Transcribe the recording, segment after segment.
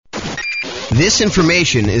This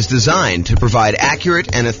information is designed to provide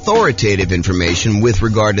accurate and authoritative information with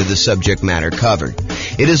regard to the subject matter covered.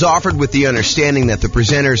 It is offered with the understanding that the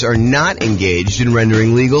presenters are not engaged in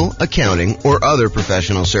rendering legal, accounting, or other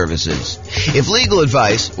professional services. If legal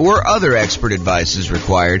advice or other expert advice is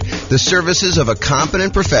required, the services of a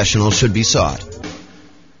competent professional should be sought.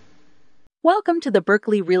 Welcome to the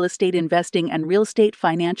Berkeley Real Estate Investing and Real Estate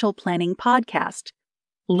Financial Planning Podcast.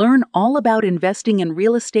 Learn all about investing in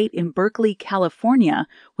real estate in Berkeley, California,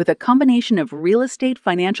 with a combination of real estate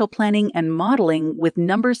financial planning and modeling with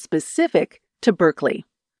numbers specific to Berkeley,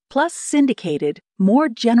 plus syndicated, more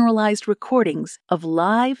generalized recordings of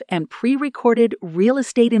live and pre-recorded real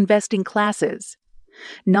estate investing classes.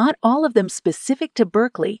 Not all of them specific to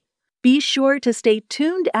Berkeley. Be sure to stay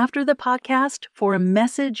tuned after the podcast for a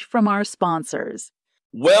message from our sponsors.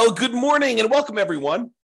 Well, good morning and welcome,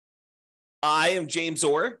 everyone. I am James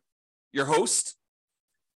Orr, your host,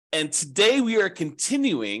 and today we are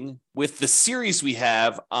continuing with the series we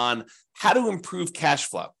have on how to improve cash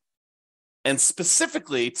flow. And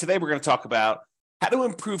specifically, today we're going to talk about how to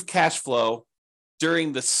improve cash flow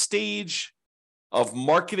during the stage of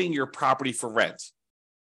marketing your property for rent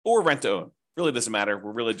or rent to own. Really doesn't matter.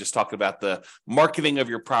 We're really just talking about the marketing of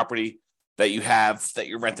your property that you have that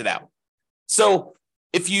you're rented out. So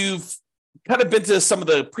if you've kind of been to some of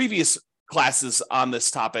the previous classes on this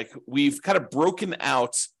topic, we've kind of broken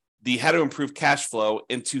out the how to improve cash flow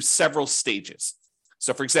into several stages.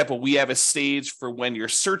 So for example, we have a stage for when you're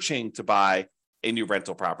searching to buy a new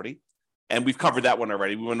rental property. And we've covered that one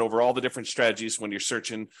already. We went over all the different strategies when you're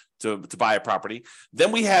searching to buy a property.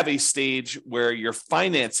 Then we have a stage where you're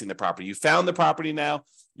financing the property. You found the property now,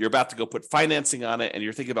 you're about to go put financing on it, and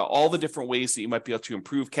you're thinking about all the different ways that you might be able to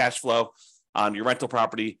improve cash flow on your rental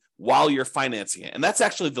property while you're financing it. And that's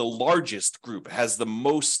actually the largest group. It has the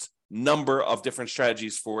most number of different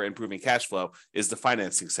strategies for improving cash flow is the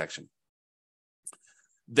financing section.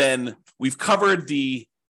 Then we've covered the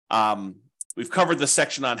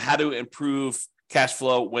section on how to improve cash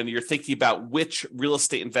flow when you're thinking about which real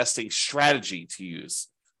estate investing strategy to use,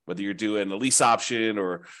 whether you're doing a lease option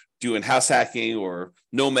or doing house hacking or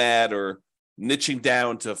nomad or niching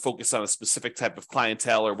down to focus on a specific type of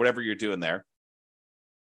clientele or whatever you're doing there.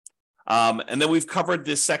 And then we've covered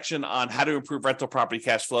this section on how to improve rental property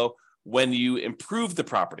cash flow when you improve the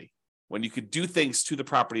property, when you could do things to the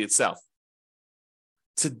property itself.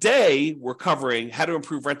 Today, we're covering how to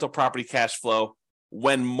improve rental property cash flow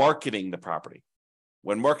when marketing the property.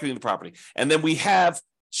 And then we have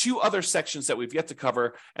two other sections that we've yet to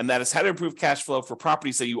cover, and that is how to improve cash flow for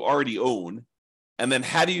properties that you already own. And then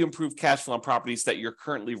how do you improve cash flow on properties that you're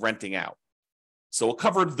currently renting out? So we'll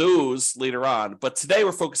cover those later on. But today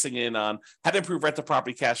we're focusing in on how to improve rental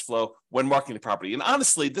property cash flow when marketing the property. And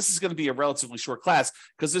honestly, this is going to be a relatively short class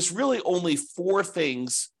because there's really only 4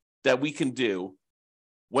 things that we can do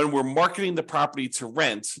when we're marketing the property to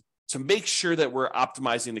rent to make sure that we're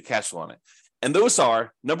optimizing the cash flow on it. And those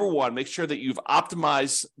are, number 1, make sure that you've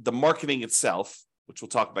optimized the marketing itself, which we'll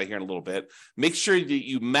talk about here in a little bit. Make sure that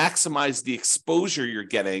you maximize the exposure you're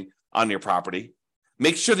getting on your property.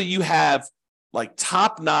 Make sure that you have like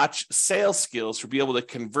top-notch sales skills to be able to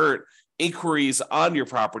convert inquiries on your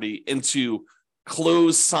property into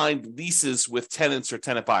closed signed leases with tenants or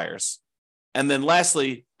tenant buyers. And then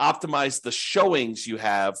lastly, optimize the showings you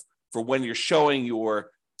have for when you're showing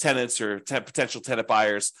your tenants or potential tenant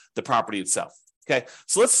buyers the property itself. Okay,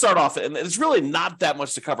 so let's start off, and it's really not that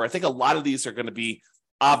much to cover. I think a lot of these are going to be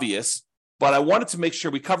obvious, but I wanted to make sure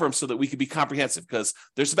we cover them so that we could be comprehensive because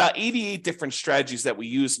there's about 88 different strategies that we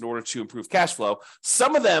use in order to improve cash flow.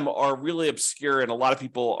 Some of them are really obscure and a lot of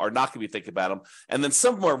people are not going to be thinking about them. And then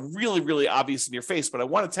some of them are really, really obvious in your face, but I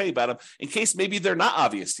want to tell you about them in case maybe they're not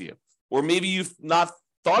obvious to you, or maybe you've not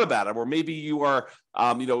thought about them, or maybe you are,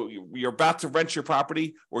 you're about to rent your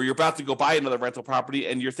property or you're about to go buy another rental property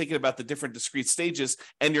and you're thinking about the different discrete stages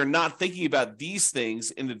and you're not thinking about these things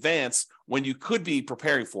in advance when you could be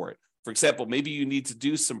preparing for it. For example, maybe you need to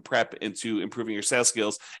do some prep into improving your sales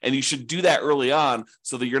skills, and you should do that early on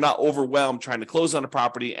so that you're not overwhelmed trying to close on a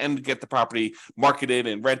property and get the property marketed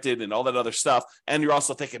and rented and all that other stuff. And you're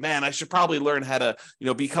also thinking, man, I should probably learn how to,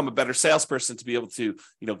 become a better salesperson to be able to,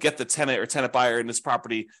 get the tenant or tenant buyer in this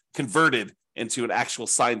property converted into an actual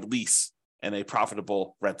signed lease and a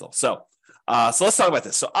profitable rental. So let's talk about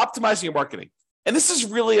this. So optimizing your marketing. And this is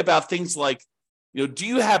really about things like, do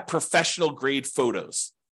you have professional grade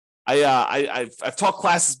photos? I've taught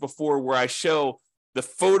classes before where I show the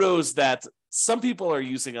photos that some people are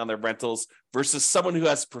using on their rentals versus someone who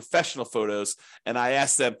has professional photos. And I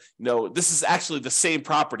ask them, this is actually the same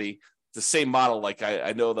property, the same model. Like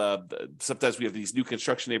I know sometimes we have these new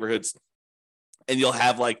construction neighborhoods and you'll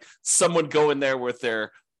have like someone go in there with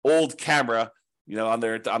their old camera, on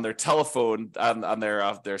their telephone, on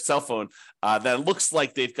their cell phone, that looks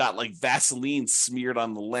like they've got like Vaseline smeared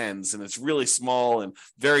on the lens, and it's really small and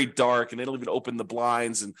very dark, and they don't even open the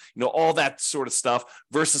blinds, and all that sort of stuff.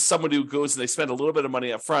 Versus someone who goes and they spend a little bit of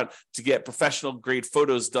money up front to get professional grade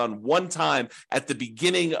photos done one time at the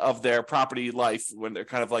beginning of their property life, when they're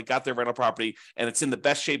kind of like got their rental property and it's in the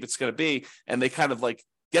best shape it's going to be, and they kind of like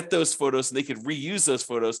get those photos and they can reuse those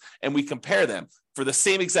photos, and we compare them for the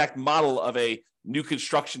same exact model of a new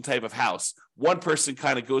construction type of house. One person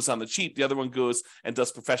kind of goes on the cheap, the other one goes and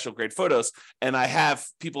does professional grade photos. And I have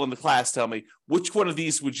people in the class tell me, which one of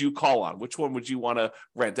these would you call on? Which one would you want to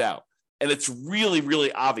rent out? And it's really,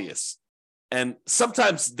 really obvious. And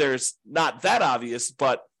sometimes there's not that obvious,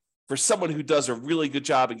 but for someone who does a really good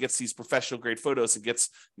job and gets these professional grade photos and gets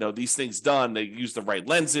these things done, they use the right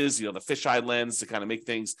lenses, the fisheye lens to kind of make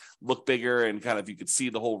things look bigger, and kind of you could see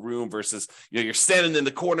the whole room versus you're standing in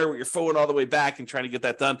the corner with your phone all the way back and trying to get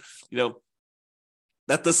that done.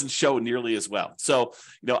 That doesn't show nearly as well. So,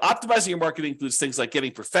 optimizing your marketing includes things like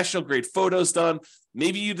getting professional grade photos done.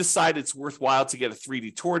 Maybe you decide it's worthwhile to get a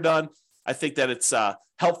 3D tour done. I think that it's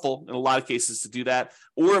helpful in a lot of cases to do that.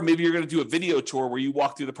 Or maybe you're going to do a video tour where you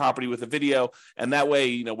walk through the property with a video. And that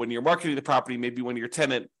way, when you're marketing the property, maybe when your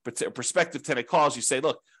prospective tenant calls, you say,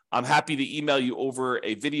 look, I'm happy to email you over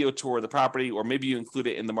a video tour of the property, or maybe you include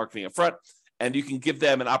it in the marketing up front, and you can give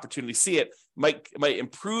them an opportunity to see it. Might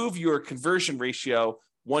improve your conversion ratio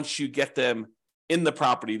once you get them in the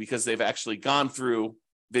property, because they've actually gone through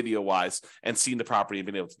video-wise and seen the property and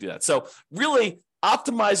been able to do that. So really,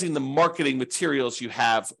 optimizing the marketing materials you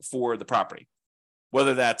have for the property,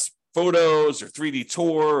 whether that's photos or 3D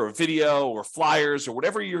tour or video or flyers or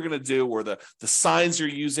whatever you're going to do, or the signs you're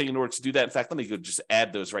using in order to do that. In fact, let me go just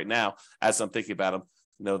add those right now as I'm thinking about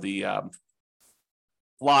them. The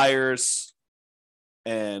flyers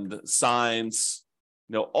and signs,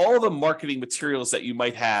 all the marketing materials that you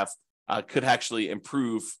might have could actually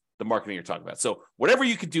improve the marketing you're talking about. So whatever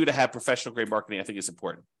you could do to have professional grade marketing, I think is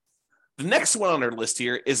important. The next one on our list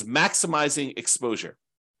here is maximizing exposure.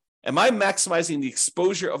 Am I maximizing the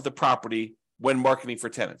exposure of the property when marketing for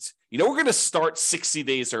tenants? We're going to start 60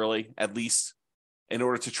 days early, at least, in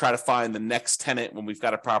order to try to find the next tenant when we've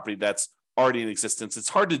got a property that's already in existence. It's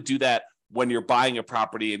hard to do that when you're buying a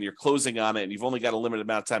property and you're closing on it and you've only got a limited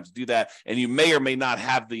amount of time to do that, and you may or may not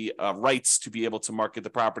have the rights to be able to market the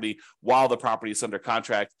property while the property is under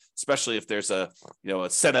contract, especially if there's a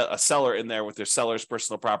seller in there with their seller's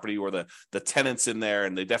personal property, or the tenants in there,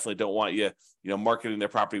 and they definitely don't want you marketing their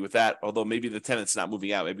property with that, although maybe the tenant's not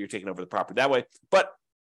moving out, maybe you're taking over the property that way. But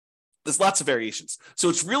there's lots of variations. So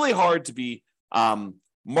it's really hard to be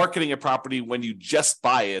marketing a property when you just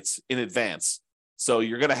buy it in advance. So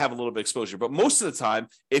you're going to have a little bit of exposure. But most of the time,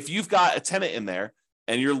 if you've got a tenant in there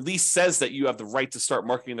and your lease says that you have the right to start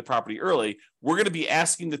marketing the property early, we're going to be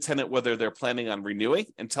asking the tenant whether they're planning on renewing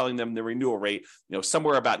and telling them the renewal rate,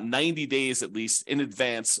 somewhere about 90 days at least in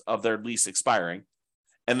advance of their lease expiring.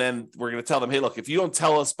 And then we're going to tell them, hey, look, if you don't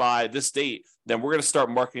tell us by this date, then we're going to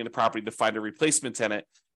start marketing the property to find a replacement tenant.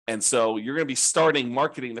 And so you're going to be starting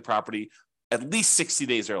marketing the property at least 60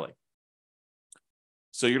 days early.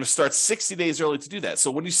 So you're going to start 60 days early to do that.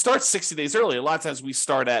 So when you start 60 days early, a lot of times we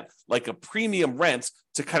start at like a premium rent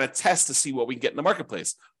to kind of test to see what we can get in the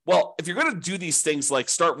marketplace. Well, if you're going to do these things like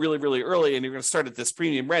start really, really early and you're going to start at this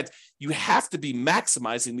premium rent, you have to be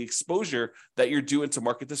maximizing the exposure that you're doing to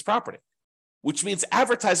market this property, which means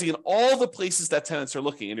advertising in all the places that tenants are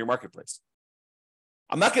looking in your marketplace.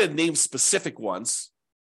 I'm not going to name specific ones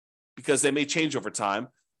because they may change over time.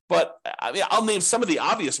 But I mean, I'll name some of the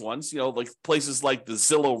obvious ones, like places like the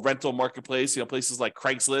Zillow rental marketplace, places like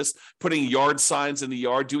Craigslist, putting yard signs in the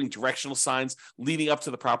yard, doing directional signs leading up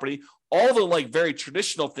to the property, all the like very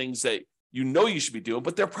traditional things that you should be doing.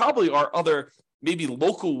 But there probably are other maybe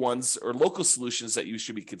local ones or local solutions that you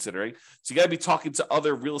should be considering. So you got to be talking to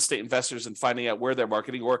other real estate investors and finding out where they're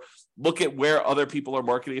marketing, or look at where other people are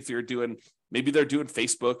marketing. If maybe they're doing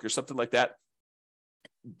Facebook or something like that.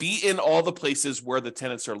 Be in all the places where the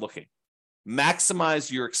tenants are looking.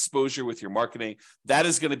 Maximize your exposure with your marketing. That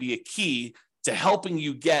is going to be a key to helping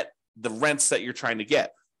you get the rents that you're trying to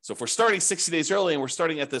get. So if we're starting 60 days early and we're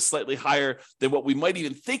starting at this slightly higher than what we might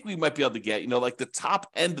even think we might be able to get, like the top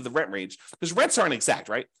end of the rent range, because rents aren't exact,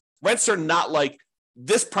 right? Rents are not like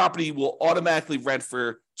this property will automatically rent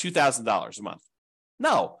for $2,000 a month.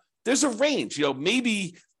 No, there's a range.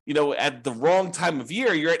 Maybe, at the wrong time of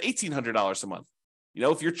year, you're at $1,800 a month.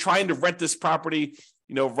 If you're trying to rent this property,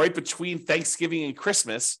 right between Thanksgiving and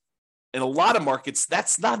Christmas, in a lot of markets,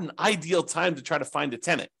 that's not an ideal time to try to find a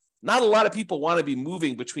tenant. Not a lot of people want to be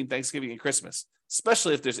moving between Thanksgiving and Christmas,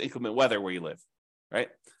 especially if there's inclement weather where you live, right?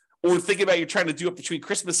 Or thinking about you're trying to do it between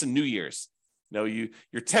Christmas and New Year's.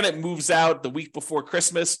 Your tenant moves out the week before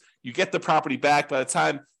Christmas, you get the property back. By the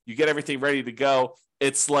time you get everything ready to go,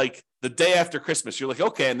 it's like the day after Christmas. You're like,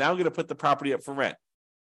 okay, now I'm going to put the property up for rent.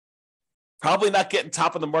 Probably not getting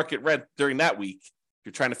top of the market rent during that week.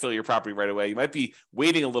 You're trying to fill your property right away. You might be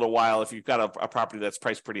waiting a little while if you've got a property that's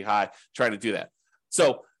priced pretty high, trying to do that.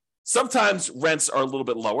 So sometimes rents are a little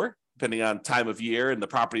bit lower, depending on time of year and the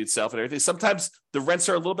property itself and everything. Sometimes the rents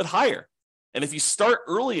are a little bit higher. And if you start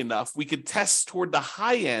early enough, we could test toward the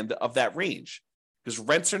high end of that range, because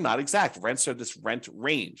rents are not exact. Rents are this rent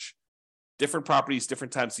range. Different properties,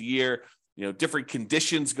 different times of year, different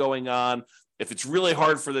conditions going on. If it's really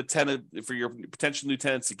hard for the tenant, for your potential new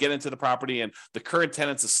tenants to get into the property, and the current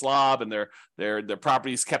tenant's a slob and their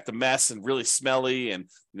property's kept a mess and really smelly, and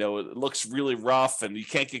it looks really rough, and you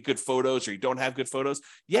can't get good photos, or you don't have good photos,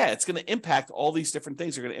 it's going to impact all these different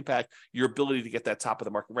things. Are going to impact your ability to get that top of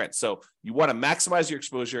the market rent. So you want to maximize your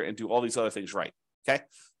exposure and do all these other things right. Okay,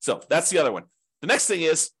 so that's the other one. The next thing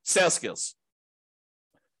is sales skills.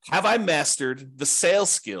 Have I mastered the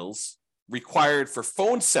sales skills required for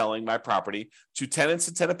phone selling my property to tenants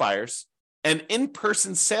and tenant buyers, and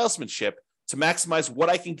in-person salesmanship to maximize what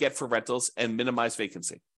I can get for rentals and minimize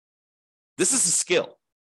vacancy? This is a skill.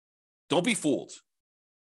 Don't be fooled.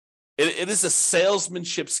 It is a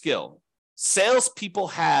salesmanship skill. Salespeople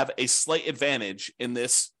have a slight advantage in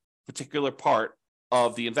this particular part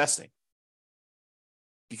of the investing,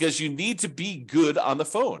 because you need to be good on the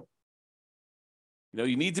phone.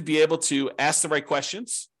 You need to be able to ask the right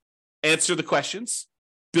questions, answer the questions,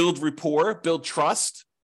 build rapport, build trust,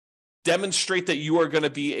 demonstrate that you are going to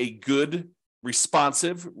be a good,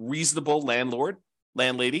 responsive, reasonable landlord,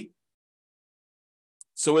 landlady.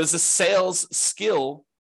 So it's a sales skill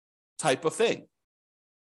type of thing.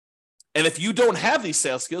 And if you don't have these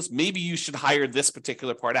sales skills, maybe you should hire this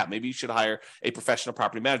particular part out. Maybe you should hire a professional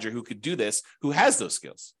property manager who could do this, who has those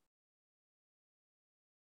skills.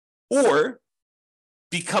 Or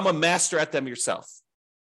become a master at them yourself.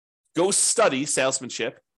 Go study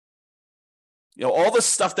salesmanship. All the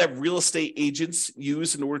stuff that real estate agents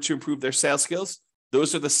use in order to improve their sales skills,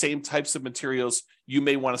 those are the same types of materials you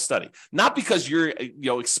may want to study. Not because you're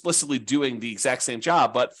explicitly doing the exact same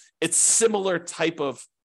job, but it's similar type of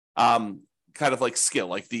kind of like skill,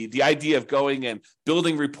 like the idea of going and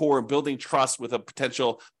building rapport and building trust with a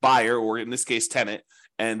potential buyer, or in this case, tenant,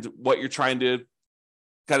 and what you're trying to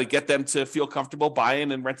kind of get them to feel comfortable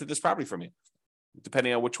buying and renting this property from you,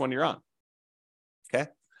 depending on which one you're on. Okay.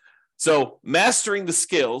 So mastering the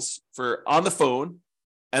skills for on the phone,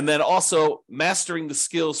 and then also mastering the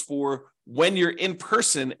skills for when you're in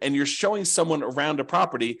person and you're showing someone around a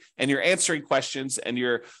property and you're answering questions and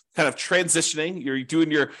you're kind of transitioning, you're doing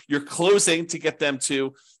your closing to get them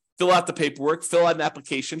to fill out the paperwork, fill out an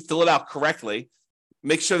application, fill it out correctly,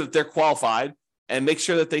 make sure that they're qualified, and make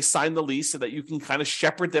sure that they sign the lease so that you can kind of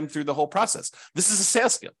shepherd them through the whole process. This is a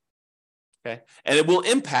sales skill. Okay. And it will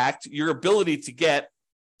impact your ability to get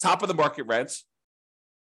top of the market rent,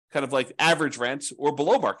 kind of like average rent, or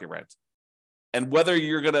below market rent, and whether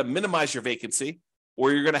you're going to minimize your vacancy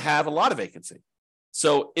or you're going to have a lot of vacancy.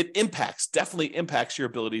 So it definitely impacts your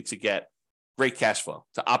ability to get great cash flow,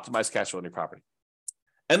 to optimize cash flow on your property.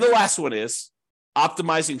 And the last one is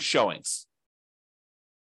optimizing showings.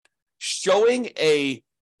 Showing a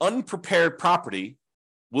unprepared property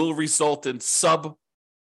will result in subpar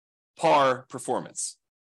performance.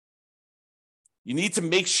 You need to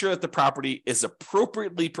make sure that the property is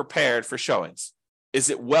appropriately prepared for showings. Is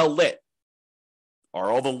it well lit? Are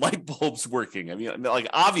all the light bulbs working? I mean, like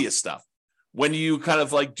obvious stuff. When you kind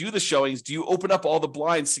of like do the showings, do you open up all the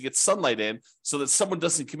blinds to get sunlight in so that someone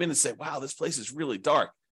doesn't come in and say, wow, this place is really dark.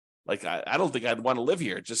 Like, I don't think I'd want to live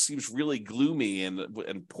here. It just seems really gloomy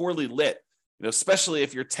and poorly lit, especially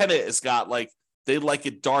if your tenant has got like, they like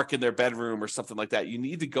it dark in their bedroom or something like that. You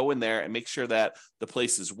need to go in there and make sure that the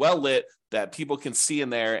place is well lit, that people can see in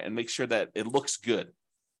there, and make sure that it looks good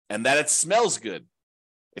and that it smells good.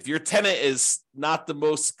 If your tenant is not the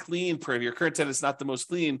most clean, your current tenant is not the most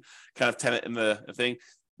clean kind of tenant in the thing,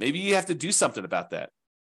 maybe you have to do something about that.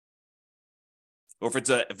 Or if it's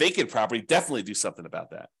a vacant property, definitely do something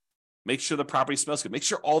about that. Make sure the property smells good. Make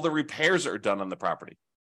sure all the repairs are done on the property.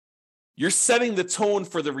 You're setting the tone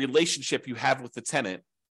for the relationship you have with the tenant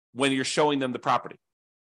when you're showing them the property.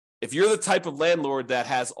 If you're the type of landlord that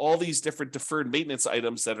has all these different deferred maintenance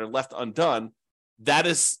items that are left undone, that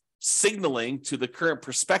is signaling to the current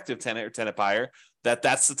prospective tenant or tenant buyer that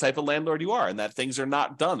that's the type of landlord you are and that things are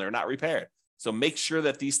not done, they're not repaired. So make sure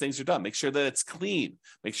that these things are done. Make sure that it's clean.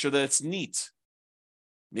 Make sure that it's neat.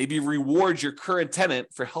 Maybe reward your current tenant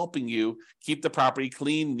for helping you keep the property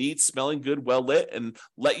clean, neat, smelling good, well lit, and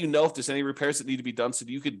let you know if there's any repairs that need to be done so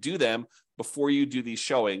that you could do them before you do these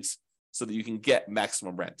showings so that you can get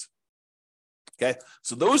maximum rent. Okay,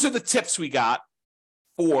 so those are the tips we got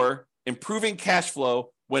for improving cash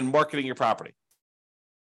flow when marketing your property.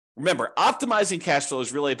 Remember, optimizing cash flow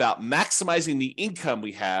is really about maximizing the income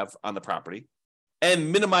we have on the property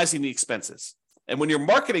and minimizing the expenses. And when you're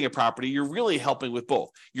marketing a property, you're really helping with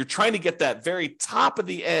both. You're trying to get that very top of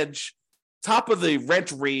the edge, top of the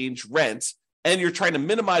rent range rent, and you're trying to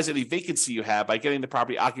minimize any vacancy you have by getting the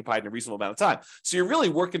property occupied in a reasonable amount of time. So you're really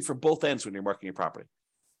working from both ends when you're marketing your property.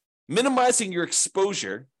 Minimizing your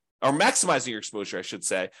exposure, or maximizing your exposure, I should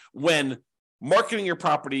say, when marketing your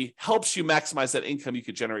property helps you maximize that income you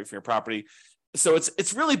could generate from your property. So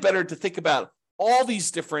it's really better to think about all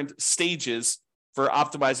these different stages for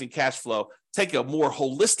optimizing cash flow. Take a more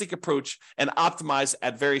holistic approach and optimize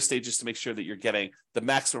at various stages to make sure that you're getting the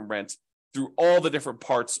maximum rent through all the different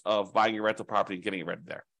parts of buying your rental property and getting it rented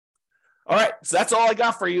there. All right, so that's all I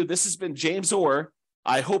got for you. This has been James Orr.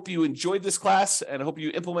 I hope you enjoyed this class and I hope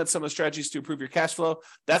you implement some of the strategies to improve your cash flow.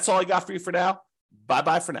 That's all I got for you for now.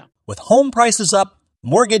 Bye-bye for now. With home prices up,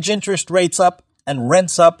 mortgage interest rates up, and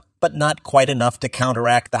rents up, but not quite enough to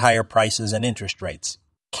counteract the higher prices and interest rates,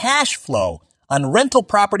 cash flow on rental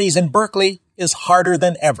properties in Berkeley is harder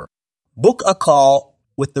than ever. Book a call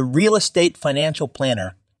with the Real Estate Financial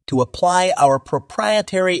Planner to apply our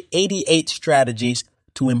proprietary 88 strategies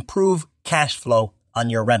to improve cash flow on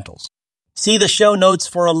your rentals. See the show notes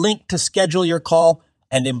for a link to schedule your call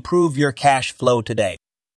and improve your cash flow today.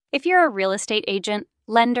 If you're a real estate agent,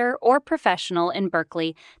 lender, or professional in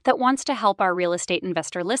Berkeley that wants to help our real estate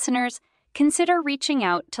investor listeners, consider reaching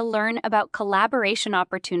out to learn about collaboration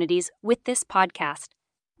opportunities with this podcast.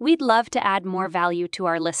 We'd love to add more value to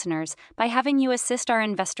our listeners by having you assist our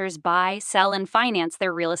investors buy, sell, and finance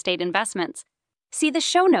their real estate investments. See the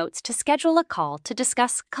show notes to schedule a call to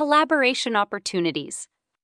discuss collaboration opportunities.